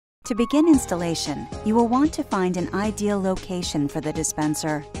To begin installation, you will want to find an ideal location for the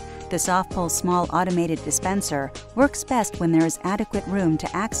dispenser. The SofPull small automated dispenser works best when there is adequate room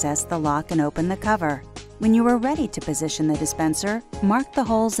to access the lock and open the cover. When you are ready to position the dispenser, mark the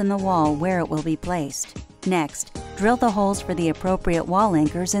holes in the wall where it will be placed. Next, drill the holes for the appropriate wall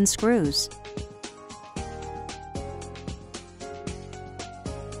anchors and screws.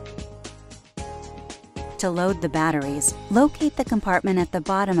 To load the batteries, locate the compartment at the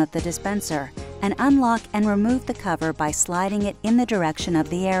bottom of the dispenser and unlock and remove the cover by sliding it in the direction of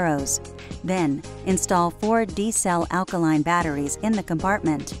the arrows. Then, install 4 D-cell alkaline batteries in the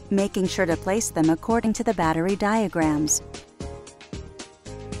compartment, making sure to place them according to the battery diagrams.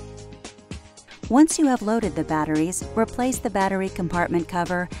 Once you have loaded the batteries, replace the battery compartment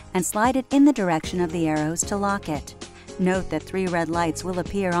cover and slide it in the direction of the arrows to lock it. Note that 3 red lights will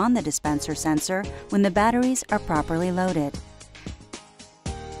appear on the dispenser sensor when the batteries are properly loaded.